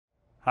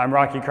I'm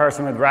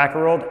Carson with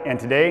RacquetWorld, and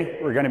today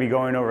we're going to be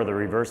going over the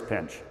reverse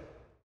pinch.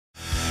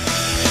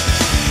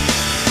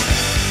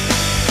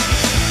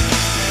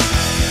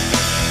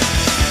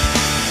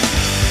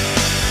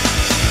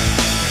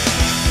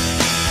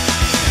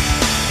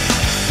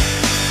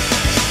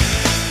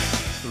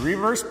 The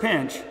reverse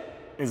pinch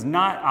is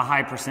not a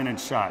high percentage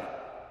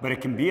shot, but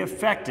it can be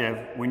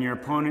effective when your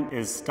opponent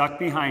is stuck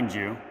behind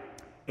you.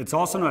 It's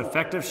also an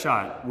effective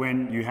shot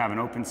when you have an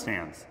open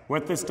stance.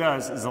 What this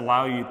does is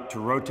allow you to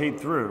rotate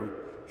through,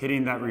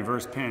 hitting that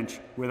reverse pinch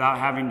without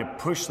having to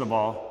push the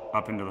ball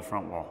up into the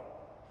front wall.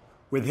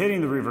 With hitting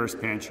the reverse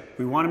pinch,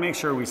 we want to make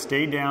sure we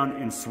stay down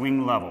and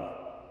swing level.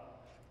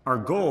 Our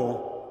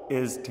goal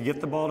is to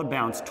get the ball to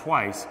bounce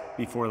twice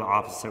before the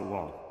opposite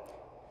wall.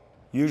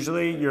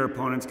 Usually your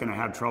opponent's going to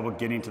have trouble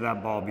getting to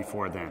that ball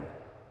before then.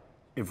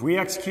 If we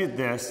execute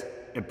this,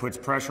 it puts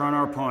pressure on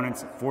our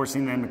opponents,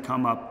 forcing them to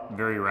come up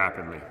very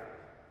rapidly.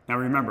 Now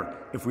remember,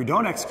 if we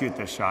don't execute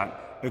this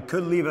shot, it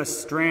could leave us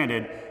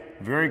stranded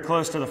very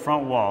close to the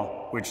front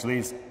wall, which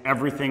leaves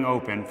everything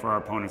open for our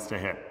opponents to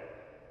hit.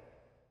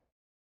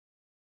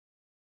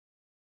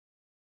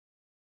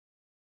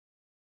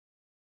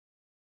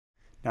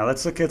 Now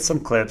let's look at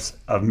some clips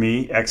of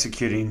me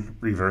executing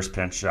reverse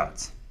pinch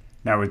shots.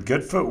 Now with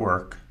good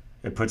footwork,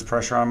 it puts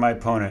pressure on my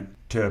opponent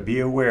to be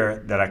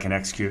aware that I can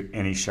execute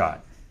any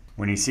shot.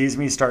 When he sees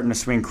me starting to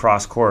swing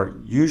cross court,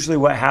 usually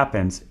what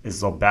happens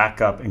is they'll back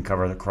up and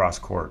cover the cross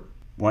court.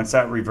 Once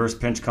that reverse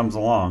pinch comes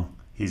along,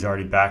 he's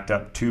already backed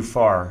up too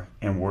far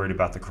and worried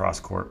about the cross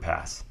court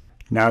pass.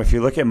 Now if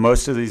you look at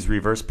most of these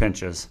reverse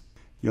pinches,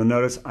 you'll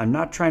notice I'm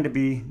not trying to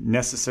be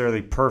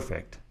necessarily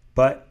perfect,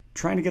 but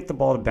trying to get the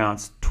ball to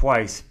bounce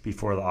twice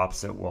before the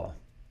opposite wall.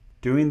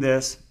 Doing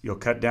this, you'll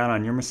cut down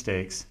on your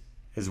mistakes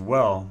as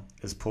well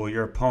as pull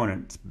your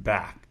opponents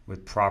back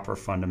with proper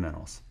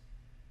fundamentals.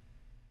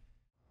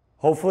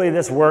 Hopefully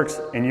this works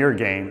in your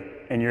game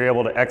and you're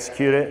able to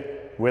execute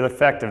it with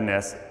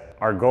effectiveness.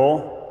 Our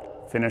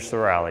goal, finish the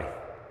rally.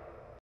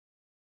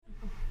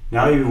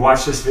 Now that you've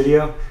watched this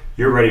video,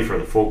 you're ready for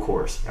the full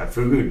course at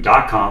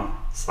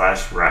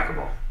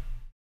fugu.com/racquetball.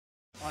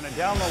 On a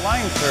down the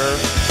line serve,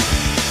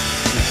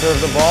 you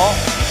serve the ball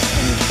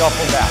and you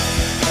shuffle back.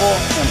 Pull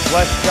and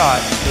flex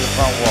shot to the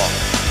front wall.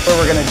 Where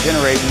we're going to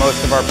generate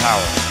most of our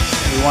power.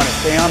 We want to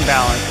stay on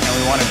balance and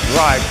we want to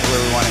drive to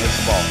where we want to hit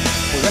the ball.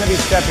 We're going to be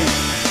stepping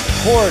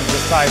towards the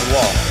side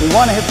wall. We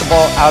want to hit the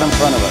ball out in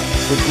front of us,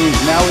 which means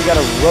now we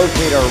got to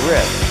rotate our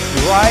wrist,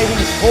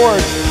 driving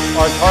towards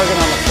our target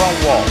on the front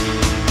wall.